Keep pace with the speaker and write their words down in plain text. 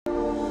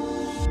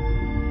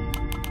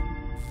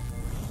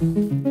The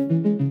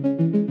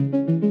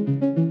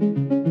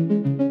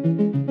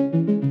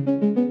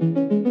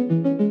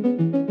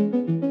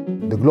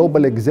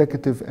Global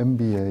Executive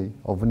MBA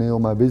of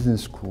NEOMA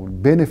Business School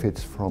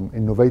benefits from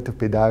innovative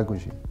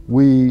pedagogy.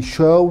 We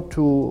show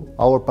to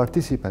our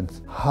participants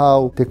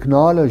how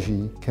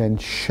technology can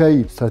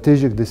shape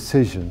strategic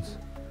decisions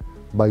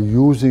by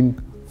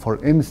using,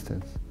 for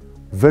instance,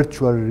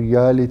 virtual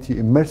reality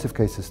immersive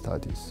case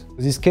studies.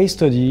 This case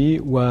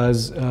study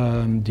was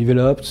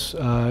developed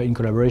in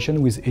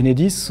collaboration with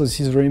NEDIS, so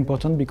this is very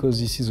important because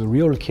this is a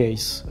real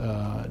case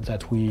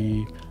that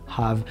we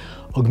have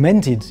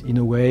augmented in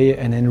a way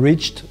and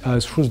enriched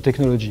through the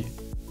technology.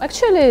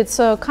 Actually, it's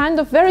a kind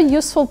of very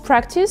useful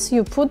practice.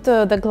 You put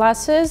the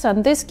glasses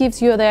and this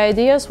gives you the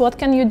ideas. What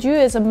can you do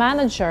as a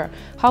manager?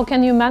 How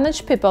can you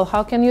manage people?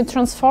 How can you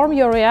transform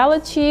your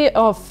reality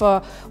of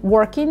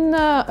working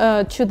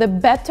to the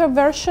better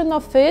version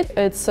of it?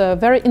 It's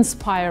very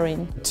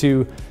inspiring.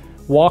 To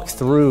walk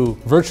through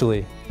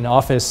virtually an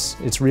office,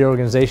 its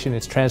reorganization,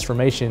 its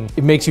transformation,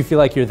 it makes you feel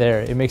like you're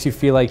there. It makes you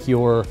feel like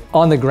you're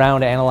on the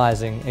ground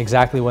analyzing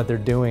exactly what they're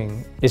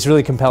doing. It's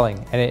really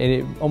compelling, and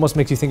it almost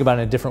makes you think about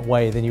it in a different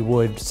way than you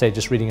would, say,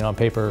 just reading it on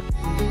paper.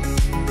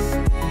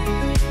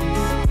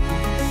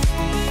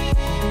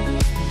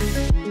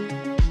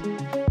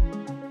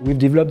 We've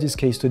developed this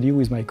case study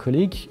with my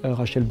colleague,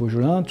 Rachel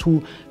Beaujolin,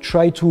 to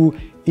try to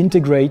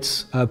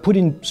integrate, put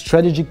in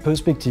strategic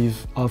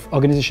perspective of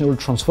organizational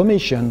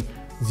transformation,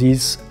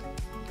 these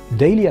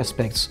daily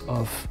aspects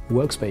of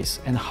workspace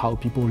and how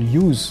people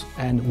use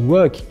and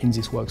work in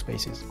these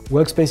workspaces.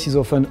 Workspace is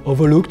often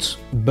overlooked,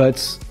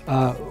 but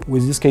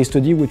with this case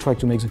study we try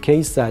to make the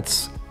case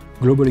that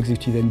Global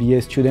Executive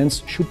MBA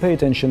students should pay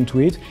attention to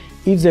it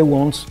if they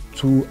want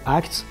to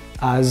act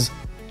as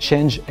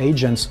change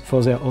agents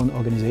for their own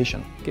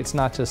organization. It's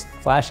not just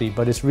flashy,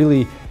 but it's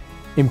really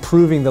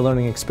improving the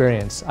learning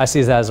experience. I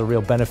see that as a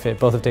real benefit,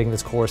 both of taking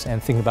this course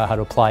and thinking about how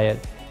to apply it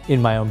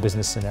in my own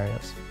business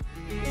scenarios.